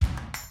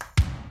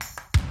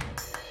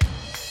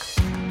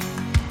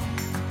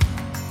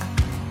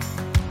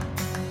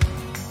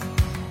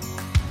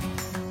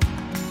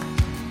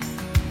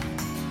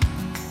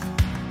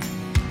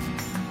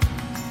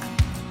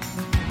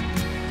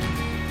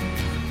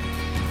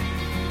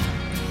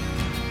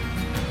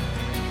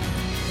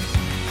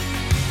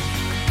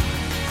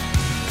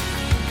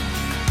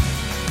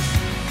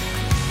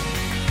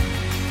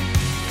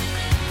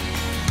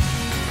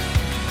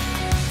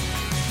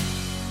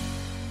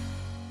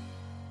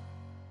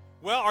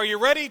Well, are you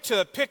ready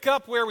to pick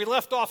up where we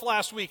left off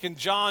last week in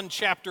John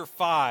chapter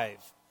 5?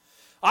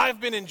 I've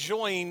been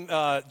enjoying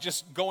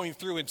just going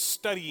through and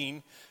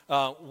studying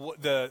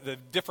the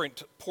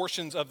different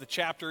portions of the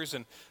chapters,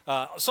 and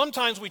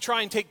sometimes we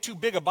try and take too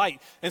big a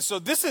bite. And so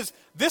this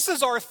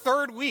is our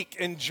third week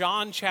in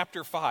John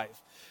chapter 5.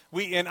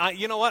 You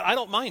know what? I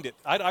don't mind it.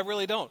 I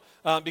really don't,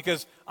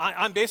 because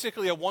I'm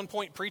basically a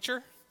one-point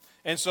preacher,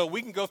 and so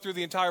we can go through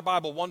the entire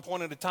Bible one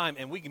point at a time,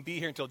 and we can be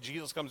here until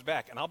Jesus comes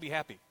back, and I'll be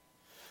happy.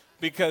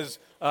 Because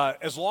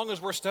as long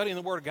as we're studying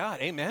the Word of God,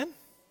 amen?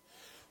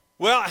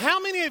 Well, how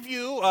many of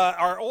you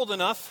are old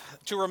enough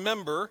to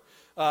remember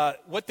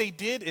what they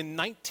did in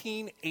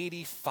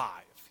 1985?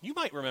 You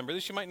might remember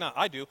this, you might not.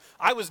 I do.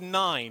 I was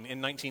 9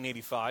 in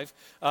 1985,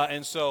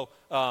 and so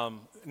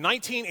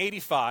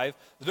 1985,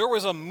 there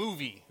was a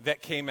movie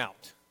that came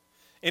out,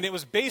 and it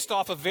was based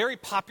off a very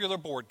popular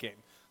board game,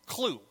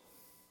 Clue.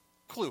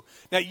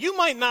 Now, you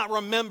might not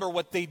remember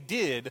what they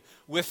did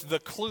with the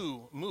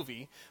Clue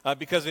movie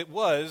because it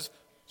was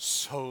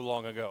so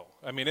long ago.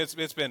 I mean, it's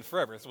been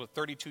forever. It's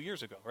 32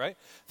 years ago, right?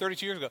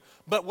 32 years ago.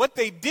 But what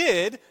they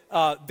did,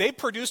 they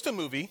produced a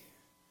movie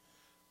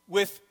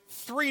with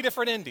 3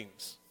 different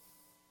endings.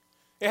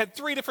 It had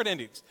 3 different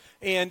endings.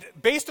 And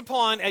based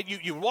upon,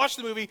 you watch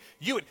the movie,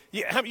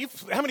 how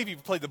many of you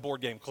played the board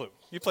game Clue?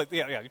 You played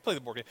the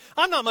board game.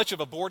 I'm not much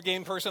of a board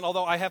game person,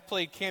 although I have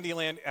played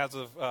Candyland as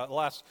of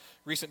last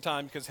recent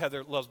time because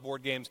Heather loves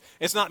board games.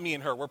 It's not me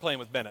and her. We're playing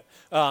with Bennett.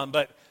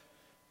 But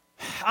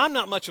I'm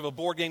not much of a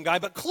board game guy,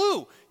 but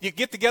Clue. You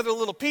get together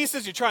little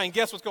pieces, you try and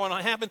guess what's going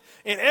on happen,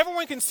 and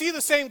everyone can see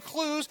the same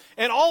clues,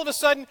 and all of a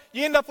sudden,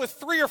 you end up with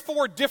 3 or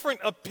 4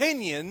 different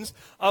opinions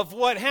of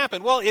what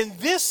happened. Well,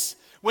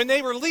 when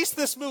they released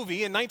this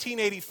movie in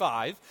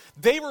 1985,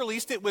 they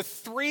released it with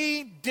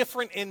 3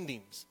 different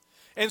endings.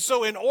 And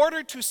so in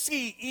order to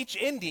see each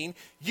ending,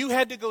 you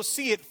had to go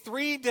see it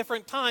 3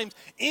 different times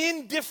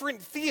in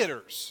different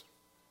theaters.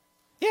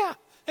 Yeah,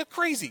 it's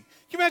crazy.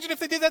 Can you imagine if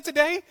they did that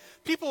today?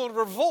 People would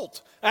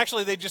revolt.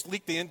 Actually, they just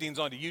leak the endings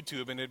onto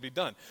YouTube and it'd be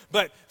done.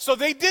 But so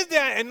they did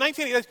that in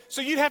 1980.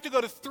 So you'd have to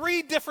go to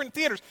 3 different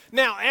theaters.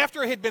 Now,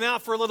 after it had been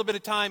out for a little bit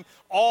of time,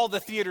 all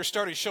the theaters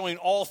started showing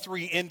all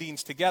 3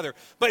 endings together.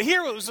 But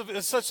here it was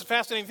such a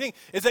fascinating thing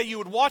is that you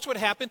would watch what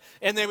happened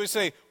and they would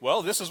say,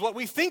 "Well, this is what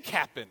we think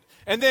happened."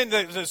 And then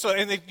it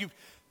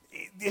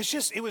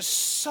was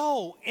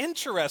so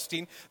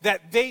interesting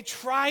that they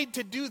tried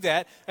to do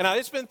that. And now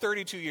it's been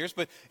 32 years,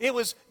 but it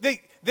was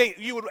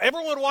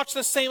everyone would watch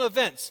the same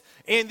events,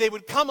 and they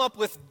would come up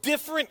with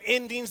different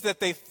endings that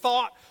they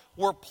thought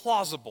were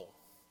plausible.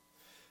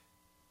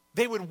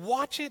 They would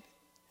watch it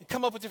and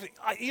come up with different.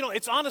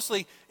 It's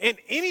honestly, and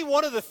any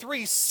one of the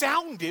 3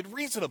 sounded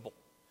reasonable.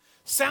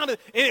 And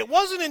it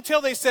wasn't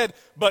until they said,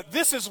 "But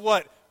this is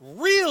what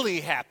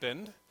really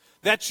happened,"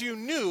 that you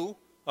knew.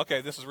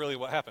 Okay, this is really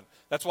what happened.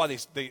 That's why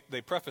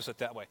they preface it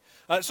that way.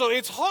 So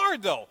it's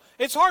hard, though.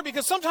 It's hard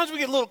because sometimes we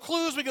get little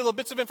clues, we get little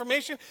bits of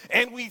information,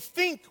 and we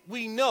think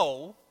we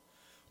know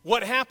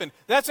what happened.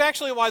 That's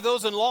actually why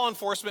those in law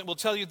enforcement will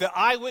tell you that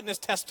eyewitness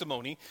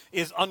testimony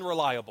is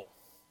unreliable.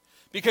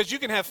 Because you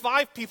can have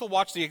 5 people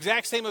watch the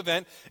exact same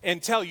event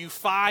and tell you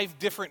 5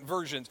 different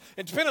versions.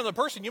 And depending on the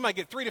person, you might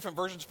get 3 different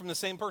versions from the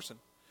same person.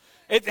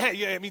 No,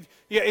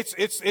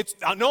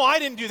 I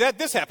didn't do that.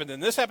 This happened,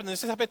 and this happened, and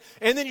this happened.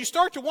 And then you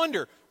start to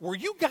wonder, were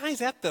you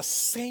guys at the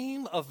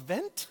same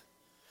event?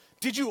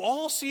 Did you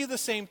all see the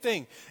same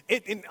thing?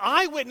 An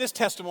eyewitness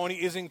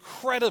testimony is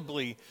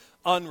incredibly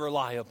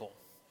unreliable.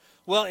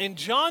 Well, in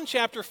John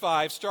chapter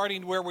 5,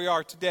 starting where we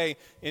are today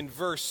in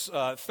verse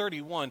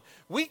 31,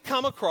 we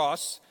come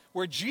across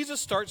where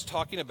Jesus starts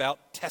talking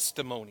about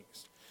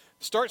testimonies.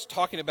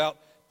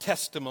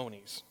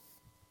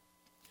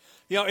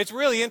 It's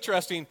really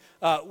interesting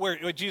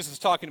what Jesus is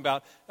talking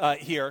about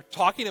here,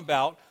 talking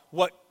about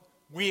what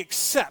we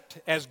accept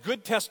as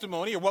good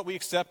testimony or what we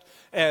accept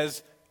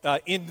as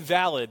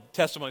invalid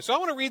testimony. So I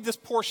want to read this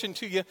portion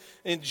to you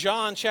in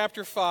John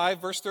chapter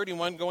 5, verse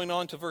 31, going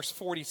on to verse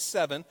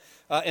 47,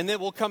 and then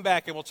we'll come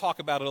back and we'll talk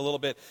about it a little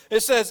bit.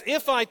 It says,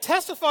 "If I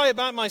testify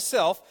about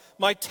myself,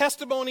 my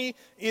testimony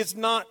is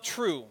not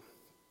true.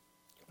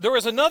 There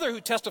is another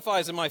who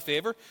testifies in my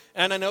favor,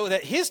 and I know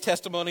that his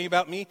testimony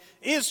about me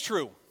is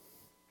true."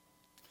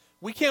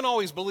 We can't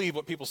always believe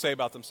what people say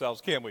about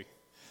themselves, can we?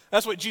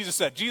 That's what Jesus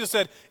said. Jesus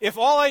said, if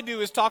all I do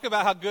is talk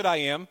about how good I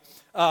am,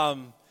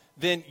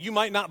 then you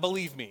might not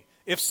believe me.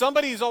 If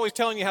somebody is always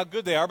telling you how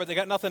good they are, but they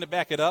got nothing to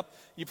back it up,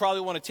 you probably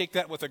want to take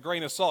that with a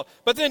grain of salt.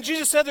 But then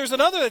Jesus said, there's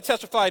another that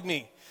testified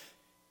me.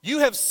 You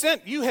have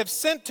sent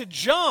to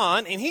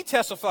John, and he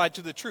testified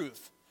to the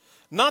truth.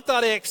 Not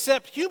that I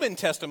accept human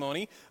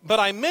testimony,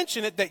 but I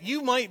mention it that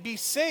you might be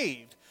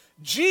saved.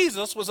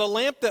 John was a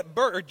lamp that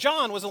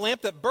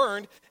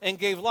burned and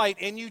gave light,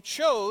 and you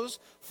chose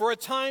for a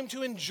time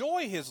to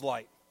enjoy his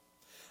light.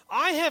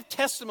 I have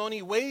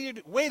testimony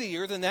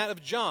weightier than that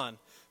of John,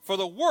 for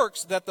the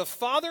works that the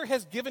Father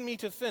has given me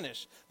to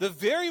finish, the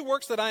very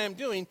works that I am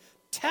doing,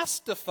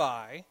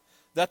 testify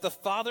that the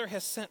Father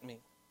has sent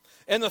me.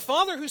 And the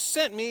Father who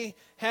sent me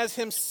has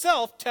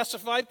himself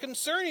testified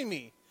concerning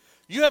me.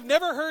 You have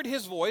never heard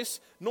his voice,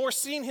 nor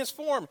seen his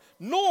form,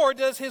 nor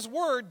does his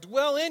word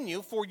dwell in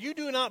you, for you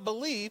do not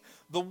believe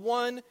the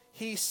one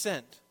he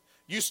sent.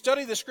 You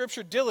study the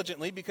Scripture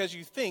diligently because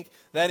you think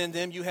that in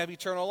them you have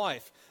eternal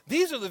life.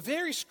 These are the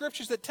very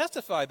Scriptures that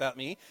testify about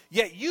me,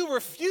 yet you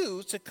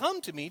refuse to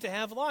come to me to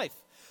have life.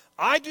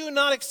 I do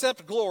not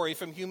accept glory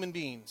from human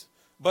beings,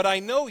 but I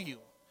know you.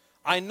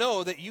 I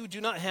know that you do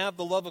not have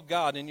the love of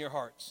God in your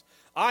hearts.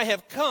 I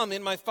have come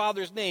in my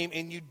Father's name,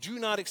 and you do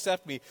not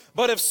accept me.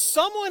 But if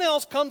someone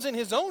else comes in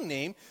his own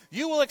name,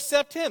 you will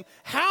accept him.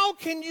 How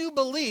can you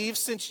believe,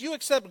 since you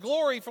accept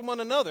glory from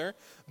one another,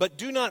 but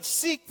do not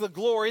seek the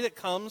glory that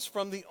comes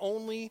from the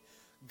only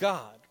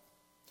God?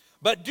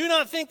 But do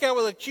not think I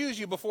will accuse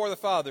you before the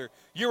Father.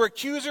 Your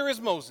accuser is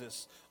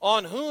Moses,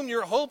 on whom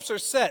your hopes are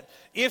set.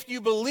 If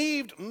you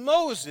believed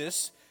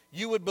Moses,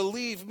 you would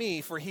believe me,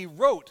 for he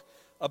wrote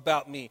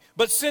about me.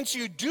 But since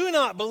you do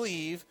not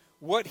believe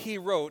what he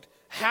wrote,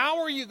 how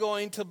are you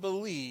going to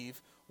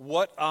believe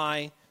what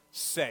I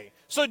say?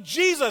 So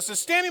Jesus is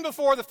standing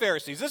before the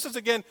Pharisees. This is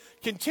again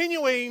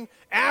continuing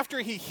after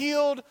he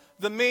healed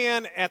the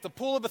man at the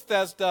pool of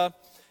Bethesda,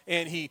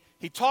 and he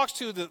talks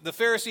to the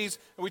Pharisees,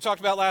 and we talked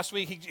about last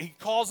week. He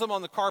calls them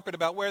on the carpet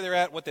about where they're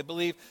at, what they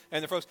believe,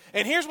 and their folks.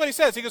 And here's what he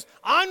says. He goes,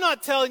 I'm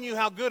not telling you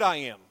how good I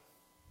am.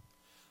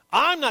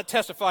 I'm not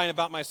testifying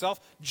about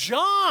myself.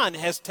 John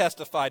has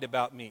testified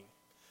about me,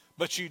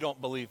 but you don't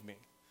believe me.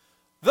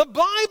 The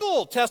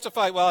Bible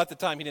testified, well, at the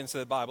time he didn't say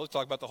the Bible, he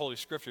talked about the Holy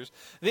Scriptures.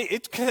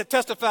 It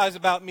testifies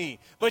about me,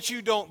 but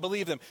you don't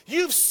believe them.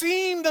 You've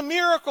seen the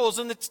miracles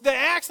and the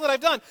acts that I've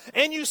done,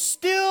 and you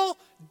still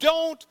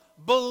don't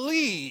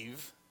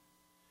believe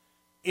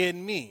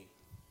in me.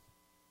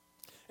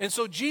 And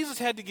so Jesus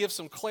had to give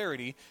some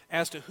clarity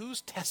as to whose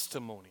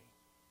testimony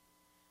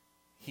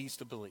he's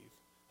to believe,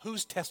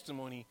 whose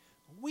testimony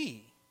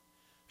we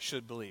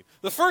should believe.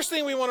 The first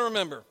thing we want to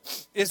remember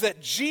is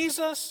that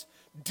Jesus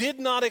did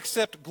not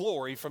accept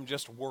glory from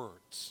just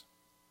words.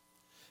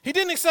 He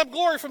didn't accept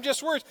glory from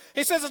just words.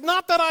 He says, it's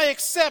not that I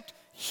accept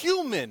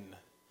human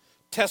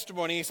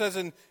testimony. He says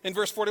in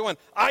verse 41,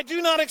 I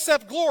do not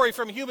accept glory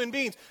from human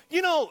beings.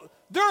 You know,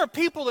 there are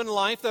people in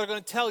life that are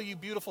going to tell you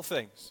beautiful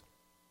things.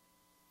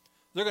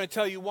 They're going to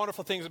tell you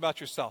wonderful things about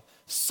yourself.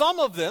 Some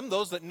of them,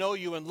 those that know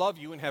you and love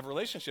you and have a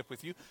relationship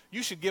with you,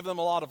 you should give them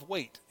a lot of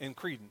weight and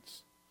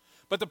credence.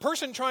 But the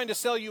person trying to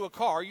sell you a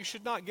car, you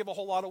should not give a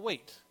whole lot of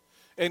weight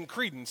and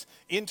credence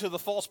into the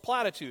false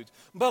platitudes.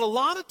 But a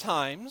lot of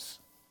times,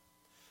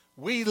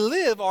 we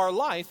live our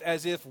life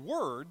as if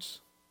words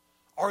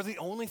are the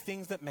only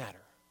things that matter.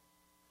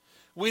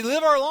 We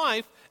live our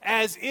life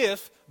as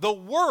if the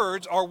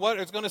words are what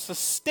is going to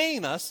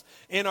sustain us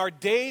in our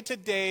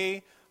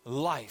day-to-day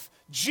life.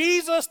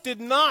 Jesus did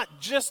not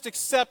just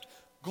accept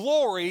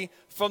glory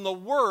from the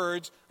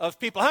words of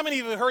people. How many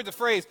of you have heard the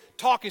phrase,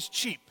 talk is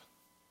cheap?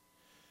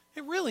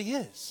 It really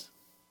is.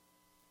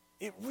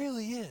 It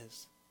really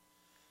is.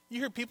 You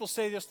hear people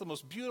say just the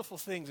most beautiful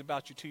things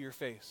about you to your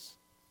face.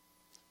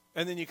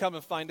 And then you come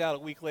and find out a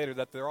week later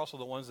that they're also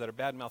the ones that are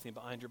bad-mouthing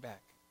behind your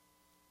back.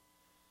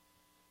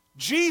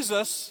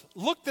 Jesus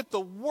looked at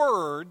the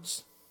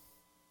words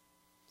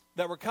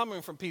that were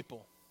coming from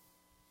people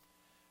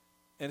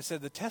and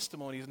said, the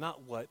testimony is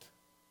not what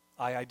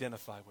I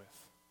identify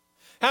with.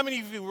 How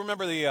many of you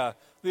remember the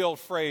old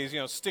phrase,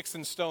 sticks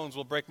and stones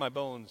will break my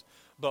bones,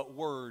 but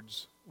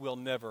words will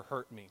never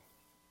hurt me?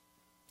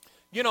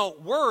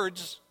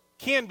 Words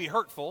can be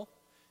hurtful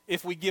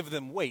if we give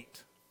them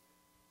weight.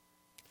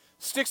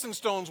 Sticks and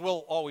stones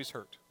will always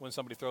hurt when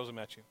somebody throws them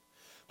at you.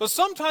 But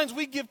sometimes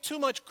we give too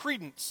much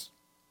credence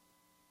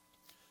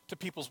to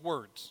people's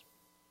words.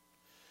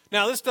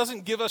 Now, this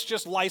doesn't give us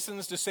just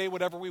license to say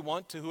whatever we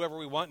want to whoever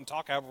we want and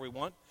talk however we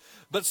want.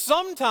 But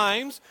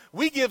sometimes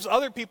we give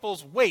other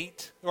people's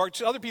weight, or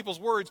to other people's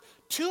words,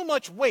 too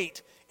much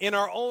weight in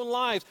our own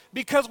lives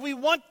because we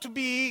want to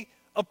be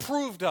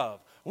approved of.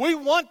 We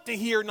want to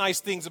hear nice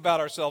things about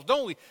ourselves,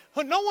 don't we?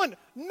 No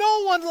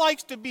one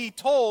likes to be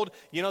told,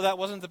 that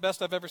wasn't the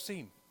best I've ever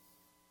seen.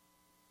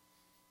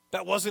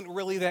 That wasn't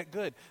really that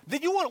good.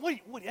 Then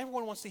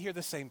everyone wants to hear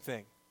the same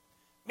thing.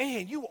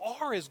 Man, you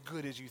are as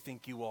good as you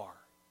think you are.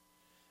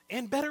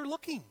 And better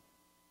looking.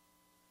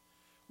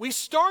 We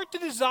start to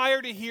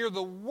desire to hear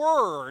the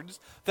words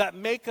that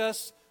make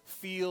us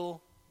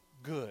feel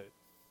good.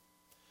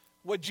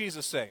 What did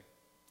Jesus say?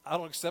 I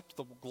don't accept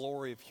the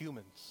glory of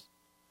humans.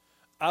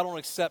 I don't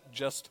accept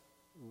just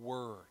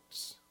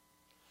words.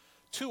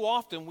 Too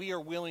often we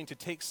are willing to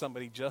take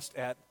somebody just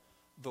at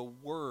the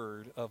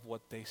word of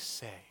what they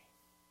say.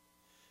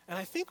 And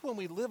I think when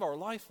we live our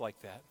life like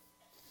that,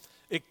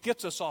 it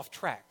gets us off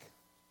track.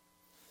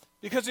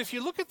 Because if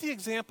you look at the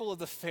example of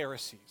the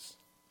Pharisees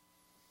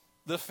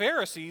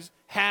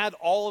had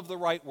all of the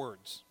right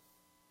words.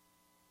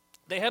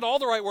 They had all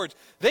the right words.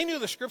 They knew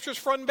the Scriptures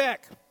front and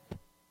back.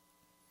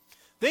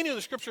 They knew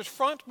the Scriptures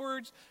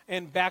frontwards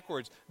and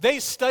backwards. They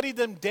studied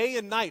them day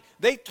and night.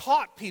 They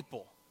taught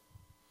people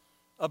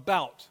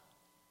about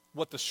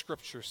what the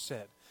Scripture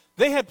said.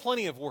 They had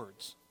plenty of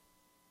words.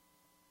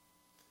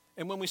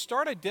 And when we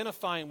start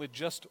identifying with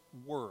just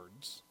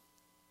words,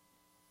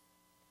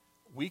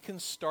 we can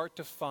start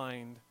to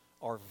find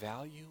our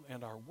value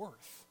and our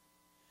worth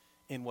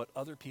in what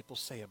other people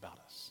say about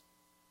us.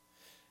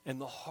 And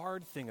the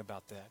hard thing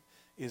about that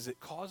is it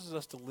causes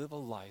us to live a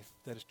life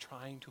that is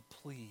trying to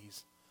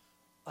please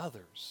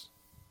others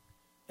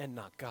and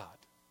not God.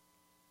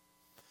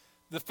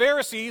 The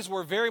Pharisees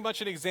were very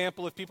much an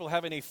example of people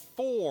having a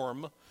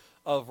form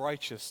of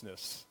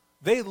righteousness.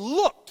 They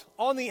looked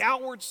on the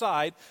outward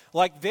side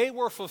like they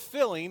were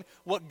fulfilling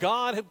what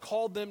God had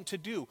called them to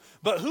do.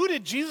 But who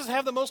did Jesus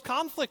have the most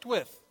conflict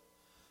with?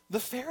 The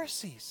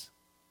Pharisees.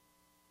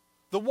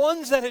 The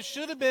ones that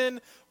should have been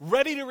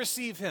ready to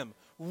receive him,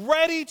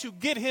 ready to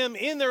get him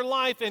in their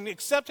life and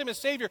accept him as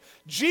Savior.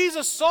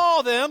 Jesus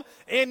saw them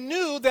and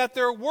knew that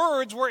their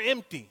words were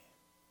empty.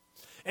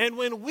 And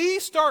when we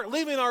start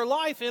living our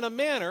life in a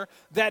manner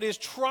that is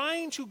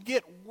trying to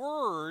get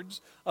words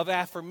of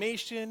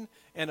affirmation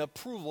and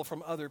approval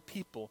from other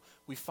people,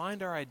 we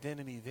find our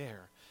identity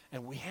there.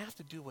 And we have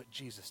to do what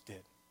Jesus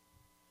did.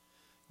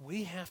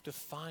 We have to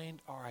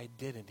find our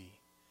identity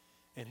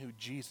in who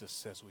Jesus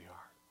says we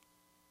are.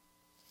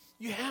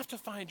 You have to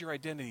find your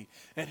identity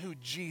in who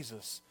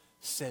Jesus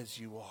says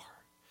you are.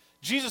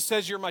 Jesus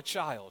says, you're my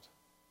child.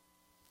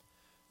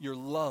 You're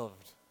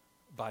loved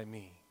by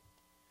me.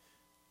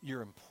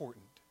 You're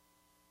important.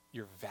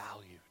 You're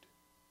valued.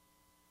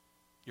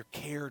 You're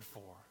cared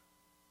for.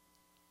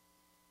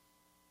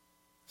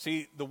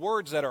 See, the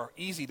words that are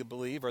easy to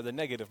believe are the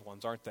negative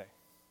ones, aren't they?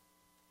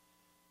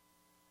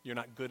 You're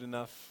not good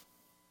enough.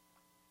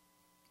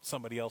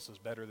 Somebody else is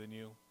better than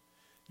you.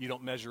 You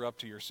don't measure up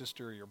to your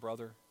sister or your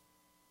brother.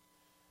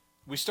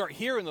 We start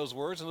hearing those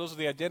words, and those are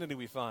the identity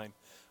we find.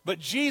 But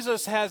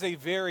Jesus has a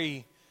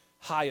very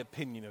high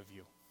opinion of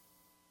you.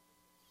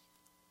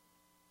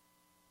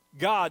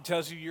 God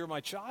tells you, you're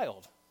my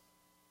child.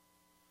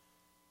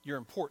 You're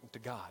important to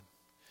God.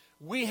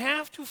 We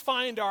have to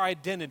find our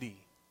identity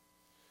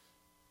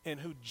in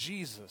who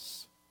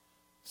Jesus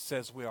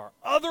says we are.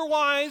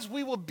 Otherwise,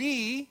 we will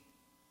be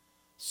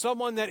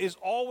someone that is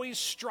always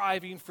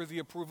striving for the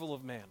approval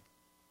of man.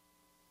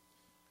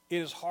 It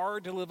is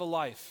hard to live a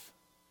life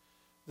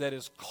that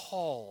is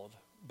called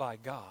by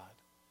God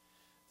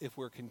if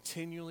we're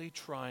continually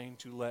trying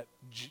to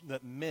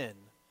let men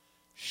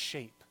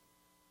shape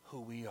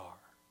who we are.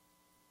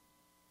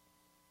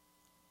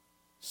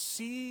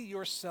 See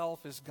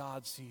yourself as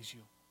God sees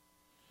you.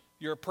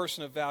 You're a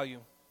person of value.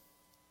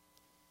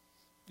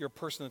 You're a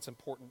person that's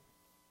important.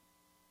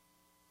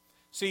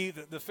 See,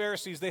 the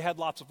Pharisees, they had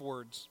lots of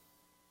words.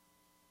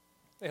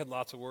 They had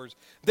lots of words.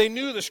 They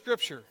knew the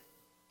Scripture,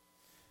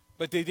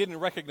 but they didn't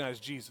recognize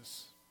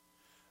Jesus.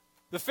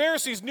 The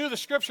Pharisees knew the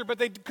Scripture, but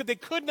they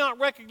could not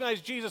recognize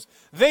Jesus.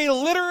 They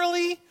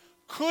literally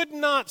could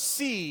not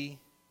see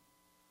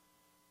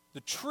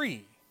the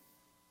tree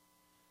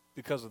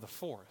because of the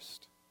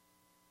forest.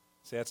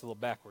 See, that's a little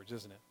backwards,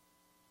 isn't it?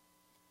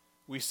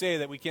 We say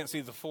that we can't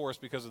see the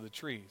forest because of the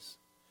trees.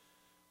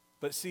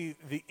 But see,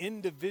 the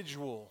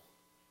individual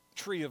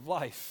tree of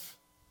life,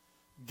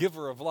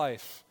 giver of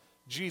life,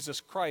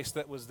 Jesus Christ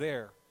that was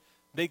there,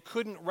 they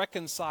couldn't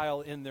reconcile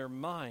in their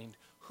mind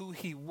who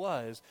he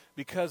was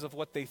because of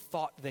what they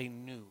thought they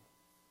knew.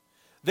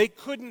 They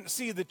couldn't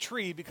see the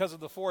tree because of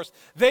the forest.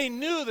 They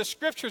knew the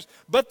Scriptures,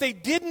 but they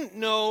didn't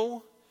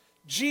know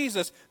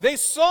Jesus. They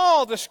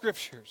saw the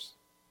Scriptures,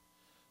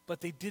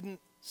 but they didn't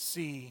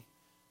see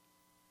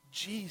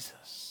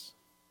Jesus.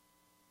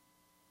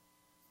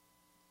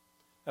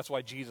 That's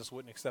why Jesus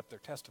wouldn't accept their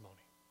testimony.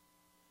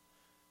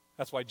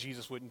 That's why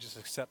Jesus wouldn't just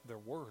accept their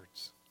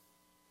words.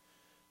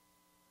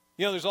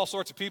 You know, there's all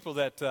sorts of people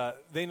that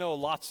they know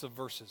lots of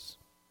verses.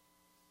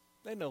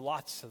 They know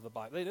lots of the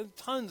Bible. They know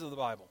tons of the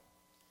Bible.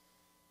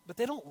 But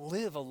they don't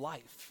live a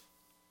life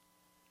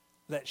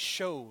that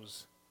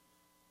shows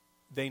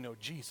they know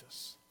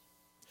Jesus.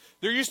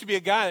 There used to be a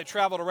guy that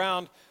traveled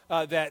around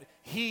that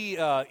he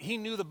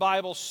knew the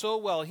Bible so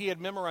well he had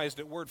memorized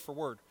it word for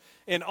word.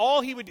 And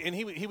all he would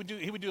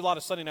do a lot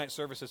of Sunday night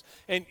services.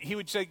 And he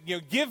would say,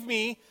 give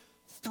me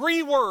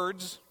 3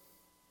 words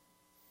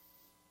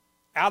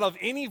out of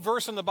any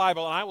verse in the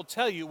Bible, and I will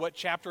tell you what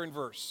chapter and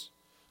verse.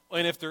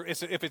 And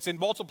if it's in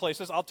multiple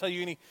places, I'll tell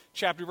you any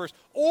chapter and verse.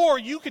 Or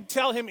you could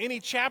tell him any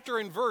chapter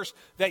and verse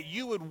that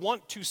you would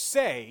want to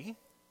say,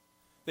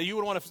 that you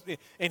would want to,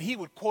 and he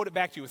would quote it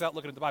back to you without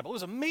looking at the Bible. It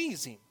was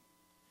amazing.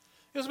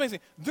 It was amazing.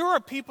 There are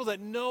people that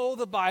know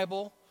the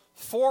Bible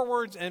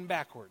forwards and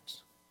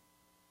backwards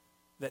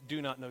that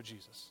do not know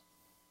Jesus.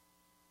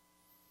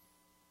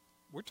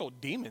 We're told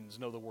demons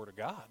know the Word of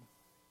God.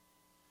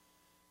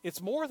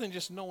 It's more than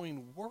just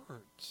knowing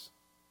words.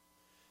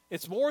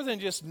 It's more than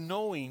just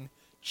knowing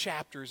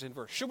chapters and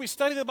verse. Should we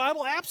study the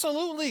Bible?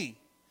 Absolutely.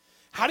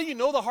 How do you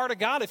know the heart of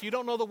God if you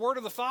don't know the Word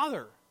of the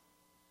Father?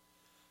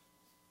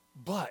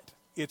 But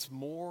it's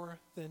more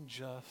than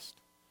just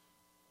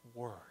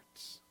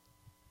words.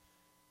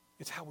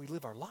 It's how we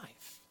live our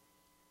life.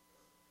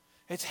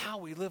 It's how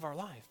we live our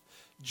life.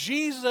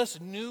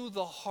 Jesus knew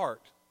the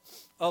heart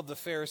of the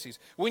Pharisees.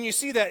 When you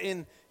see that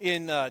in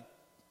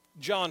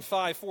John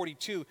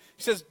 5:42,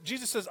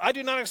 Jesus says, I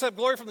do not accept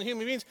glory from the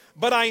human beings,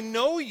 but I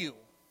know you.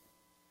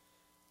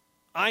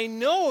 I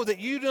know that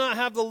you do not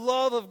have the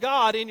love of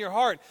God in your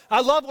heart.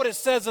 I love what it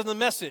says in the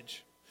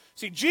Message.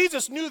 See,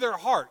 Jesus knew their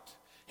heart.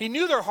 He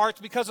knew their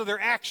hearts because of their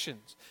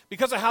actions,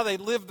 because of how they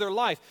lived their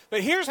life.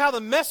 But here's how the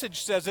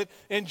Message says it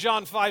in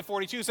John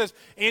 5:42. It says,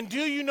 and do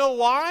you know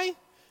why?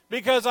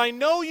 Because I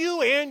know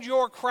you and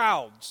your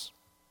crowds.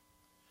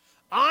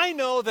 I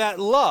know that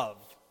love,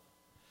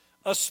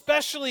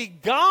 especially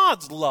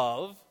God's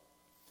love,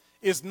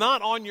 is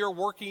not on your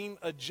working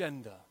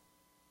agenda.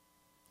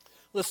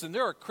 Listen,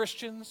 there are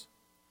Christians,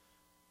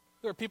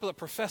 there are people that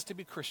profess to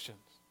be Christians.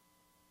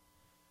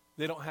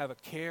 They don't have a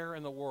care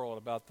in the world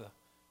about the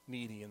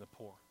needy and the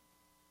poor.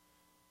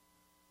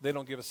 They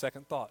don't give a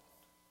second thought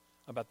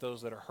about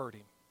those that are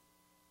hurting.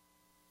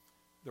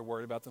 They're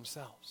worried about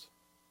themselves.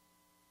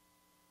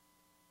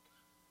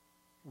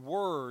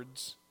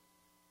 Words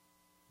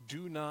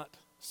do not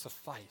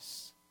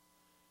suffice.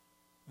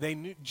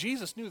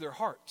 Jesus knew their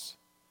hearts.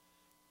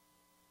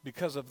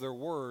 Because of their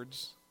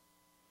words,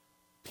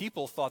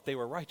 people thought they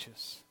were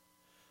righteous.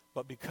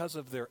 But because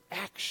of their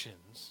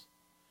actions,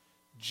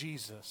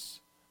 Jesus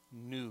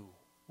knew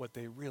what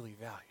they really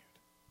valued.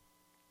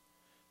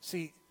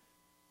 See,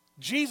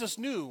 Jesus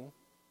knew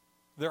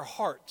their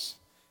hearts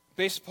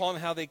based upon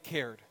how they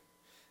cared,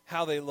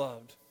 how they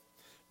loved.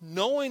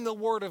 Knowing the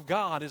Word of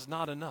God is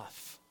not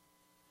enough.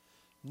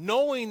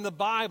 Knowing the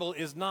Bible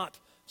is not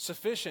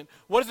sufficient.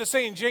 What does it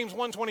say in James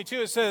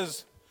 1:22? It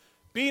says,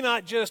 be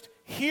not just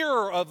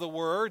hearer of the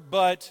word,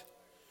 but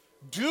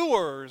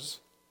doers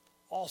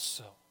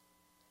also.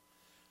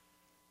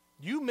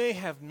 You may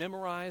have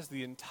memorized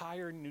the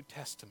entire New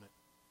Testament.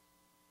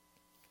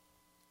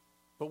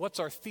 But what's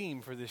our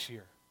theme for this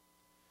year?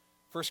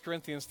 1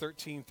 Corinthians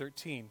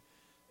 13:13.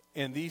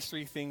 And these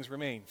three things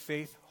remain: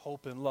 faith,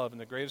 hope, and love. And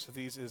the greatest of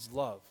these is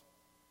love.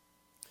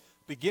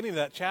 Beginning of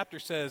that chapter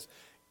says,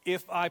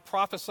 if I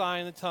prophesy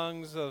in the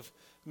tongues of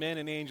men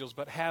and angels,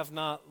 but have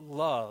not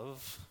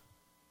love,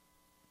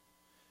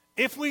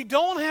 if we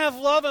don't have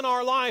love in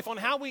our life on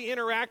how we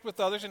interact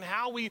with others and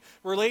how we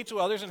relate to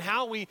others and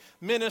how we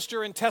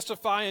minister and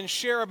testify and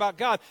share about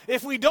God,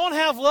 if we don't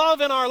have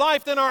love in our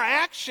life, then our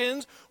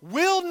actions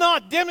will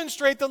not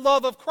demonstrate the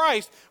love of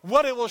Christ.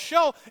 What it will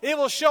show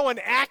an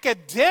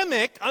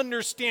academic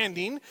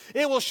understanding.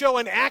 It will show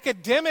an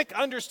academic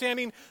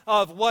understanding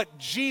of what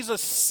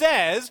Jesus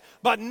says,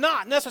 but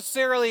not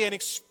necessarily an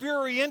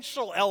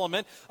experiential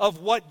element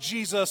of what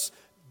Jesus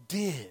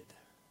did.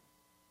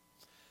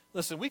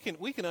 Listen, we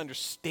can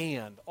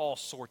understand all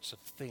sorts of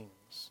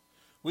things.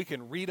 We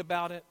can read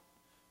about it,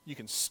 you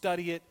can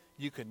study it,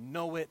 you can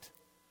know it,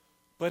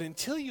 but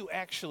until you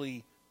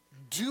actually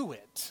do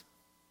it,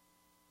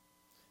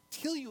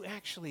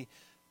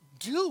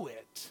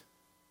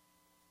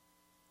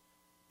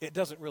 it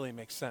doesn't really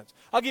make sense.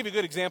 I'll give you a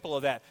good example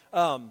of that.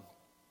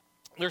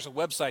 There's a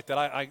website that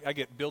I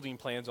get building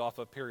plans off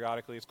of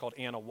periodically. It's called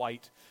Anna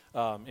White,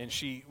 and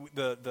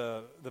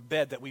the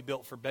bed that we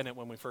built for Bennett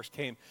when we first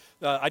came,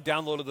 I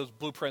downloaded those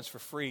blueprints for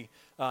free,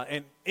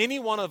 and any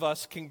one of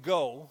us can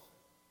go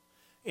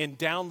and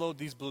download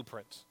these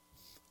blueprints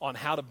on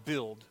how to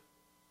build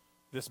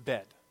this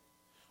bed.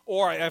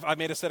 Or I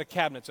made a set of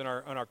cabinets in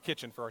our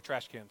kitchen for our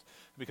trash cans,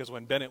 because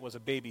when Bennett was a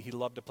baby, he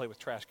loved to play with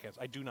trash cans.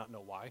 I do not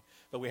know why,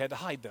 but we had to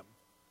hide them.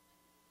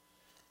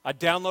 I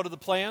downloaded the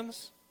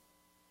plans.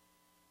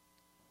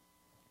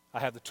 I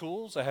have the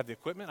tools, I have the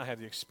equipment, I have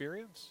the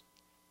experience.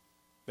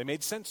 They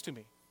made sense to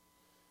me.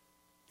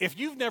 If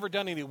you've never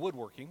done any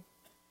woodworking,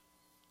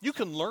 you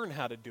can learn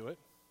how to do it.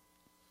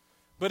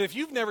 But if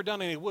you've never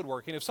done any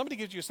woodworking, if somebody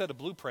gives you a set of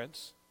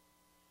blueprints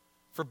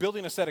for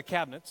building a set of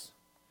cabinets,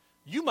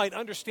 you might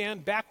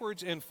understand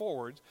backwards and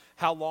forwards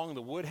how long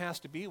the wood has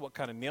to be, what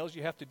kind of nails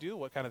you have to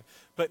do,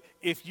 but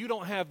if you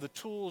don't have the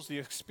tools, the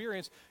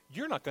experience,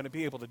 you're not going to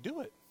be able to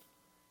do it.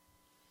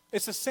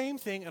 It's the same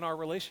thing in our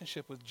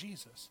relationship with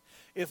Jesus.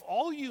 If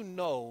all you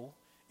know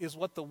is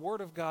what the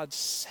Word of God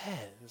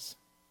says,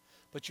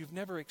 but you've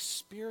never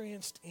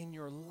experienced in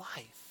your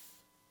life,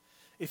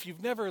 if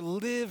you've never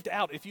lived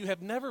out, if you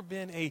have never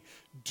been a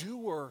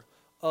doer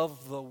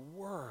of the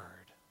Word,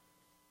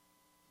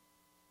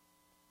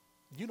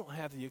 you don't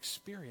have the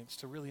experience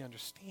to really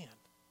understand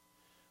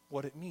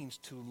what it means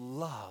to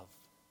love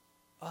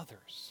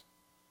others.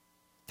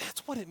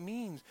 That's what it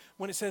means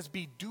when it says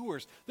be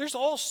doers. There's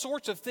all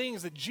sorts of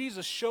things that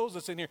Jesus shows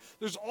us in here.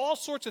 There's all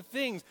sorts of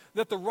things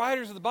that the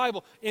writers of the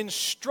Bible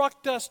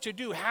instruct us to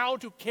do, how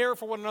to care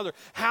for one another,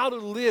 how to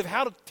live,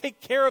 how to take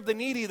care of the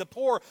needy, the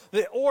poor,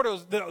 the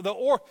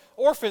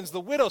orphans, the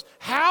widows.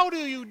 How do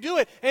you do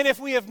it? And if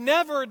we have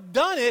never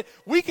done it,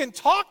 we can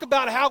talk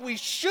about how we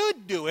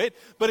should do it,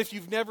 but if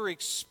you've never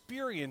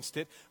experienced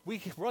it, we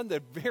can run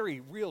the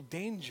very real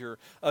danger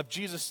of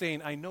Jesus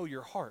saying, I know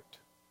your heart.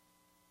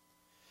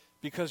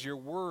 Because your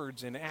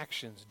words and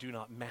actions do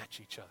not match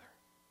each other.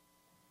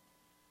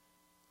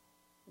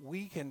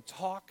 We can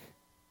talk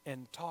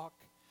and talk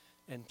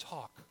and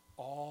talk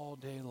all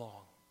day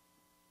long.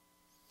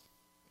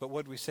 But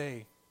what did we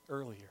say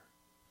earlier?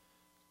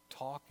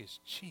 Talk is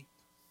cheap.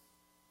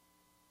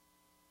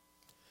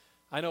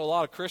 I know a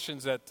lot of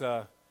Christians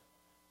that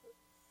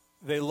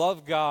they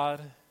love God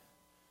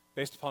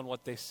based upon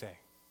what they say.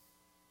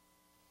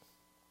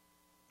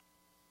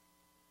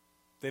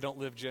 They don't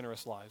live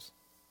generous lives.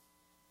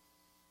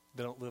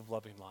 They don't live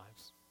loving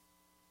lives.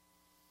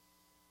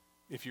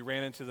 If you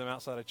ran into them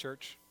outside of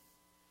church,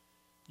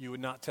 you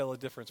would not tell a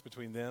difference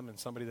between them and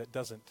somebody that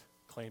doesn't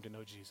claim to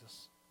know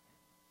Jesus.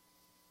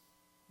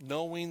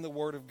 Knowing the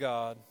Word of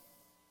God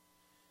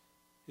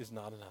is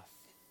not enough.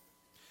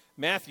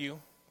 Matthew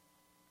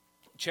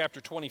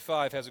chapter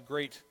 25 has a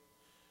great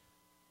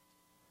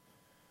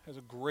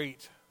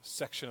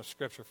section of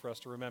Scripture for us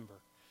to remember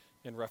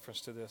in reference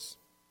to this.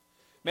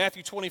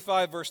 Matthew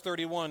 25, verse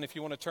 31, if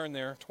you want to turn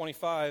there.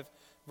 25,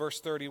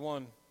 verse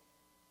 31.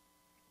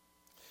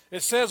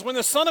 It says, when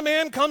the Son of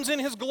Man comes in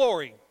his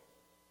glory,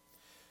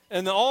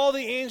 and all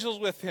the angels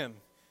with him,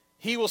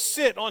 he will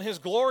sit on his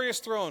glorious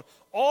throne.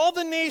 All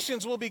the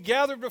nations will be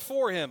gathered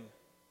before him,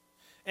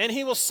 and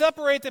he will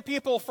separate the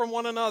people from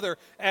one another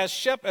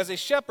as a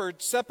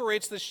shepherd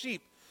separates the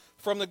sheep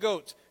from the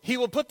goats. He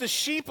will put the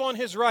sheep on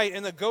his right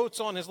and the goats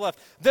on his left.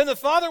 Then the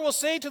Father will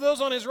say to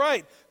those on his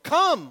right,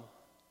 come,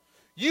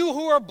 you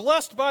who are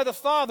blessed by the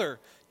Father,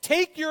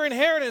 take your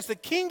inheritance, the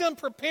kingdom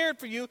prepared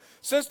for you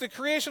since the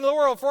creation of the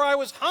world. For I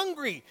was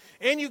hungry,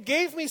 and you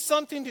gave me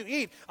something to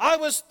eat. I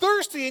was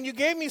thirsty, and you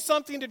gave me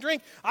something to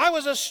drink. I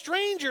was a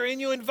stranger,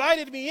 and you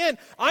invited me in.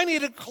 I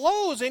needed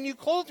clothes, and you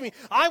clothed me.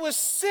 I was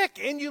sick,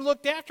 and you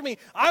looked after me.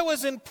 I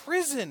was in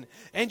prison,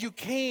 and you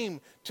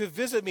came to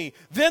visit me.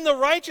 Then the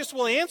righteous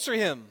will answer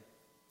him,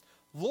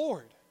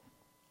 Lord,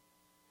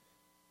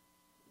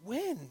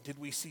 when did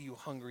we see you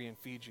hungry and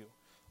feed you,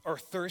 or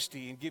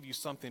thirsty and give you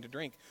something to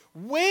drink?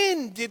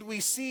 When did we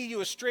see you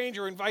a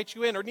stranger, invite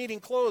you in, or needing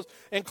clothes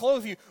and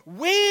clothe you?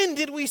 When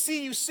did we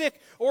see you sick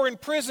or in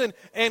prison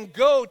and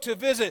go to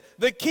visit?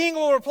 The king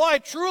will reply,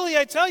 truly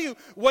I tell you,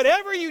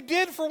 whatever you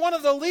did for one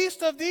of the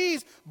least of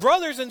these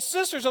brothers and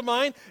sisters of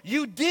mine,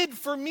 you did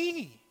for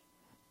me.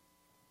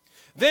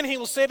 Then he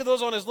will say to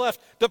those on his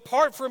left,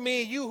 depart from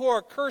me, you who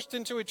are cursed,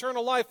 into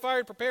eternal life,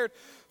 fire prepared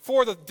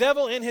for the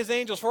devil and his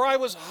angels. For I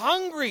was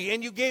hungry,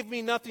 and you gave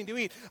me nothing to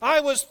eat. I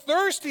was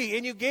thirsty,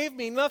 and you gave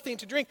me nothing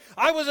to drink.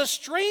 I was a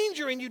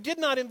stranger, and you did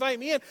not invite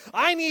me in.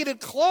 I needed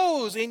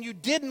clothes, and you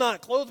did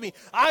not clothe me.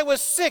 I was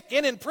sick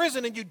and in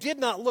prison, and you did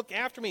not look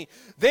after me.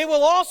 They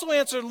will also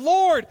answer,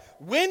 Lord,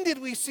 when did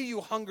we see you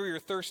hungry or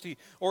thirsty,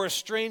 or a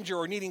stranger,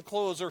 or needing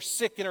clothes, or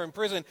sick and or in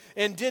prison,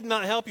 and did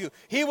not help you?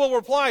 He will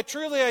reply,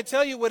 truly I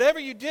tell you, whatever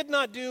you did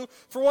not do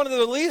for one of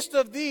the least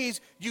of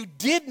these, you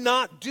did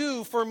not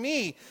do for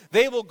me.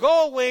 They will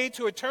go away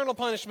to eternal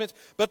punishment,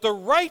 but the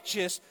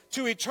righteous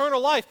to eternal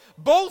life.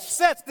 Both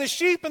sets, the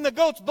sheep and the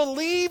goats,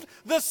 believed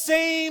the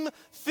same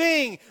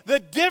thing. The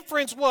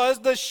difference was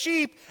the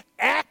sheep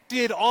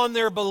acted on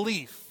their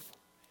belief.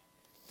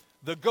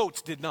 The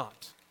goats did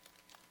not.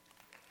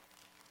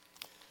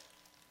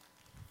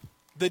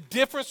 The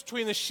difference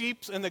between the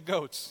sheep and the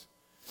goats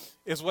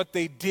is what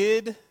they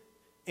did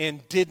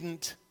and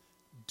didn't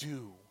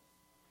do.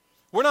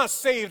 We're not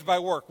saved by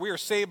work. We are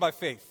saved by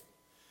faith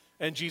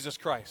in Jesus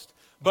Christ.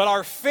 But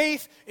our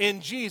faith in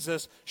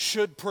Jesus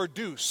should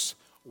produce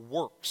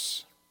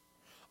works.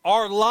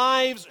 Our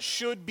lives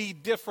should be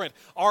different.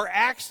 Our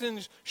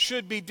actions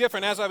should be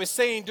different. As I was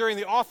saying during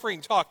the offering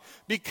talk,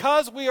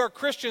 because we are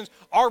Christians,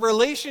 our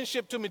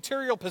relationship to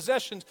material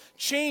possessions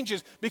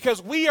changes,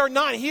 because we are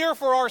not here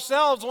for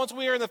ourselves once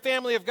we are in the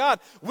family of God.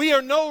 We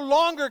are no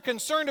longer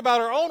concerned about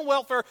our own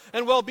welfare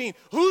and well-being.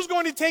 Who's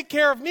going to take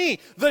care of me?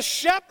 The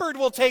shepherd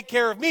will take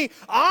care of me.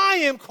 I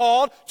am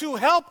called to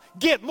help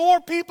get more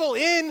people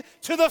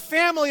into the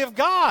family of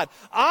God.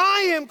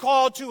 I am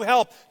called to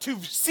help to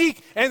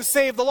seek and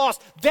save the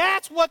lost.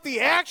 That's what the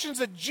actions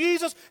that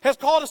Jesus has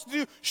called us to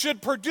do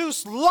should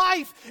produce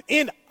life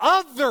in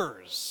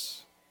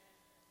others.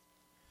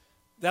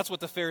 That's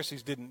what the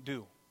Pharisees didn't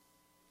do.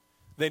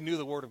 They knew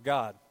the Word of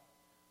God,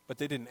 but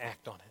they didn't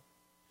act on it.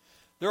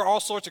 There are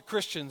all sorts of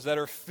Christians that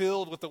are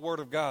filled with the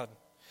Word of God.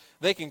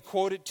 They can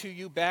quote it to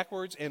you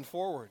backwards and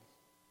forward,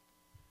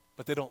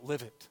 but they don't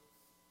live it.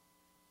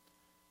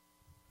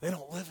 They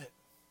don't live it.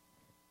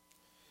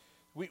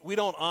 We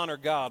don't honor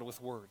God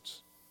with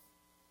words.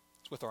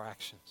 It's with our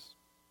actions.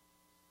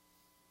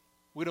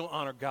 We don't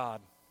honor God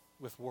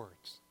with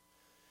words.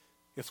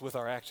 It's with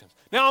our actions.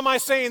 Now, am I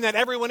saying that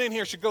everyone in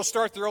here should go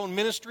start their own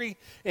ministry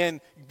and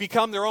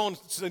become their own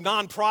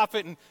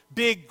nonprofit and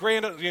big,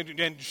 grand,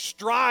 and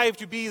strive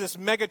to be this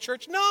mega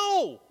church?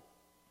 No!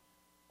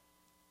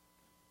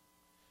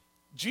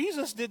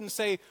 Jesus didn't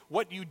say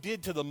what you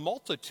did to the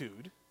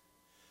multitude.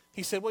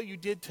 He said what you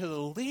did to the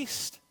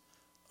least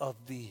of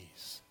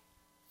these.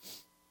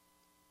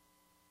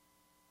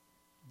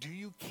 Do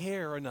you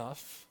care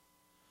enough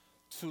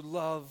to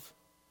love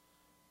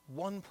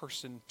one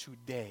person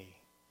today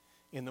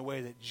in the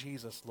way that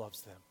Jesus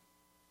loves them?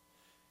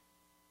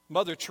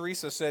 Mother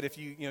Teresa said, if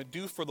you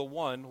do for the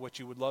one what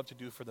you would love to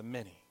do for the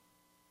many.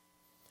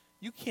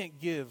 You can't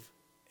give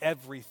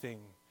everything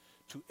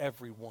to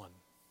everyone.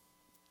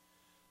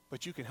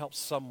 But you can help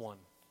someone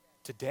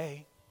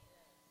today.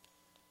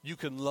 You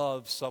can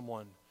love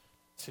someone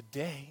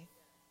today.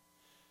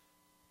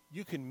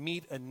 You can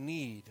meet a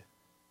need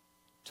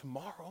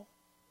tomorrow.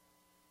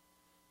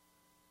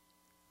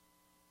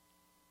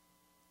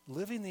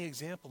 Living the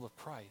example of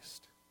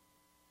Christ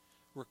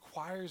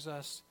requires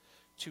us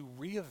to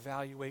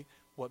reevaluate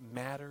what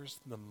matters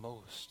the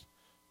most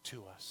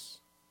to us.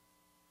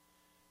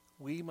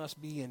 We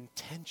must be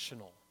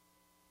intentional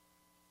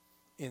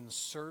in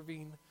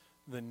serving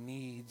the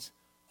needs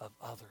of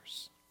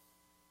others.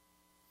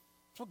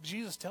 That's what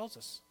Jesus tells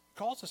us,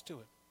 calls us to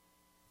it.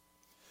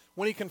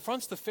 When he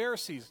confronts the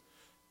Pharisees,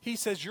 he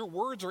says, your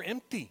words are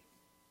empty.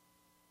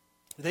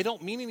 They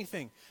don't mean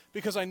anything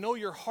because I know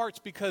your hearts,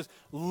 because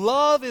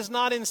love is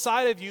not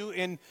inside of you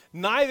and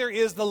neither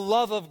is the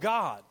love of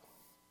God.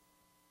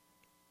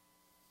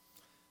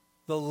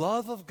 The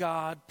love of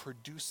God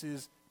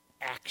produces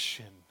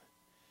action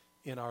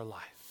in our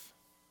life.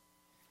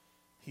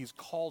 He's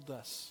called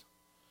us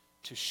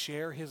to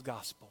share his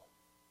gospel.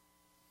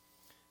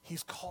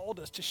 He's called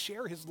us to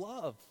share his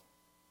love.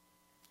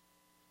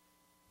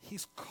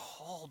 He's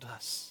called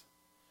us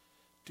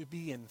to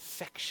be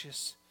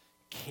infectious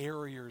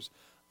carriers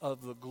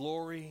of the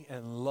glory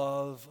and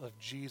love of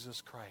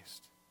Jesus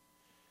Christ.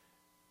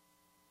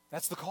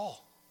 That's the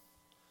call.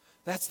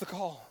 That's the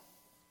call.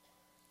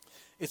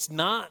 It's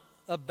not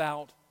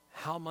about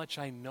how much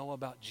I know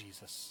about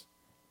Jesus.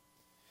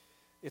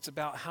 It's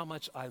about how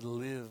much I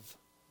live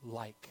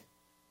like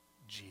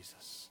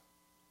Jesus.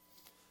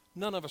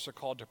 None of us are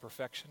called to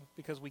perfection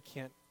because we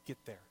can't get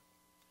there.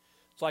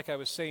 It's like I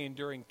was saying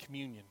during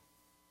communion.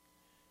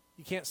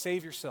 You can't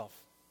save yourself.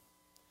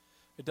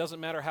 It doesn't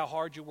matter how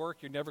hard you work,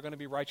 you're never going to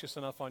be righteous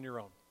enough on your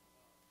own.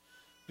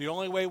 The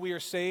only way we are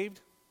saved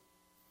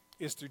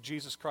is through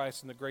Jesus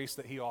Christ and the grace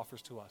that he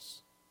offers to us.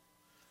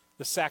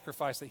 The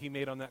sacrifice that he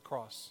made on that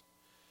cross.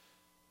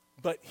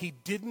 But he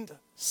didn't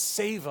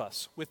save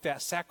us with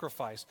that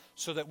sacrifice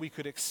so that we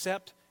could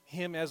accept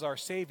him as our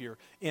Savior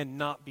and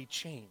not be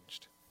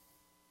changed.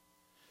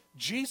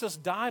 Jesus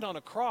died on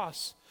a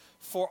cross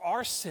for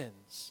our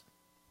sins,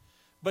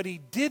 but he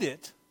did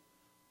it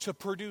to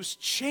produce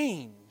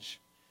change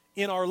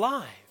in our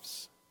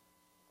lives.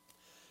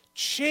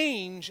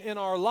 Change in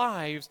our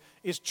lives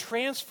is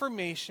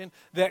transformation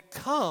that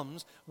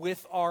comes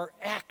with our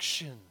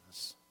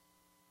actions.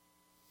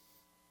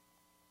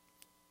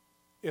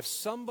 If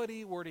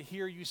somebody were to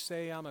hear you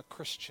say, I'm a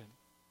Christian,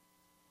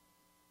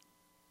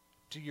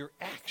 do your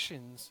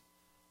actions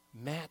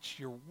match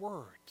your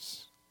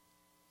words?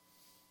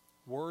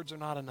 Words are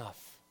not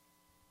enough.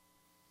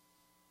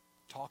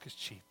 Talk is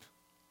cheap.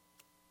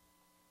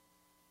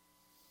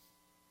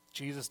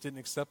 Jesus didn't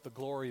accept the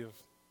glory of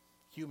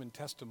human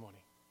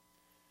testimony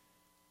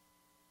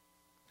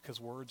because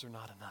words are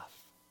not enough.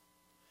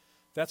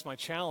 That's my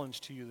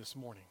challenge to you this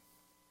morning.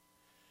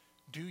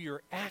 Do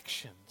your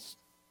actions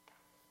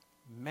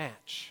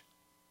match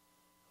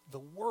the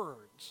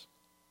words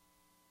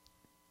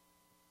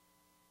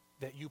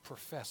that you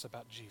profess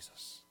about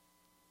Jesus?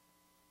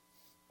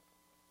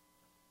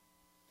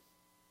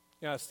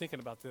 Yeah, I was thinking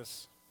about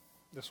this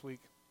week.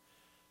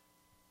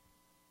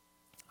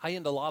 I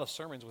end a lot of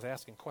sermons with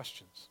asking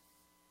questions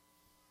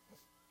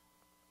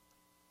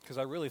because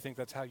I really think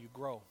that's how you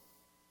grow.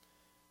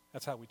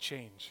 That's how we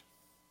change.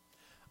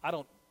 I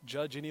don't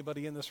judge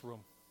anybody in this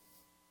room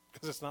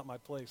because it's not my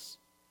place.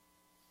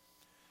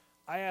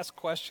 I ask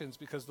questions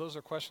because those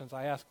are questions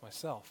I ask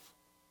myself.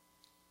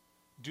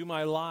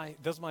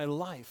 Does my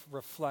life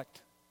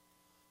reflect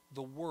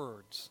the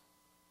words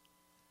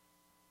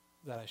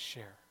that I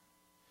share?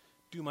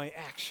 Do my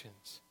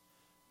actions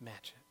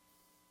match it?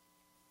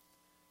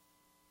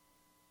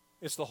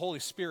 It's the Holy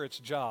Spirit's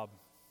job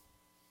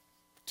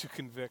to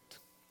convict.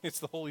 It's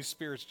the Holy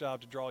Spirit's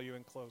job to draw you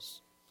in close.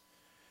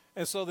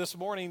 And so this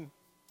morning,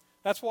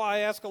 that's why I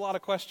ask a lot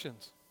of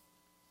questions,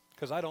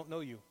 because I don't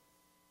know you.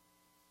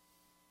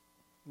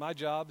 My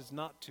job is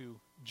not to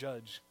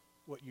judge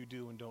what you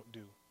do and don't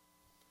do.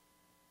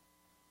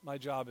 My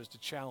job is to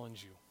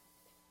challenge you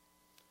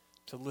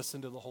to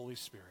listen to the Holy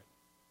Spirit.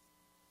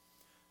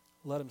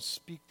 Let him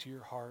speak to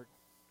your heart.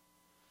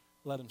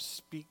 Let him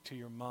speak to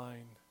your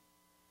mind.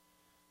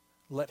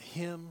 Let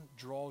him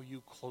draw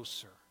you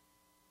closer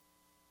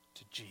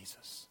to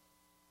Jesus.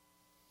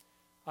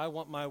 I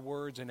want my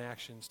words and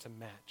actions to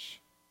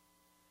match.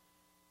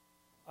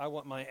 I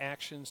want my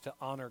actions to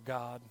honor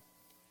God.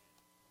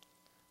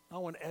 I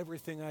want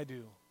everything I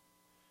do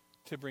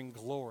to bring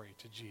glory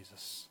to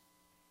Jesus.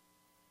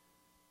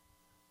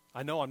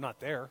 I know I'm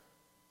not there.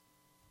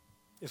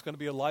 It's going to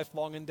be a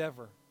lifelong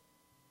endeavor.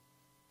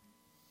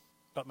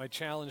 But my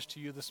challenge to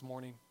you this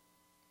morning,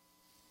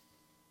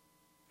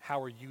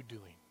 how are you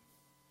doing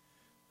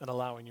in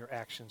allowing your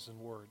actions and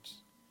words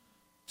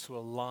to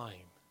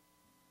align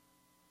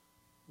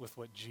with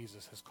what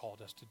Jesus has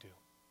called us to do?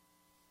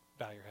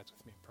 Bow your heads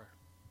with me in prayer.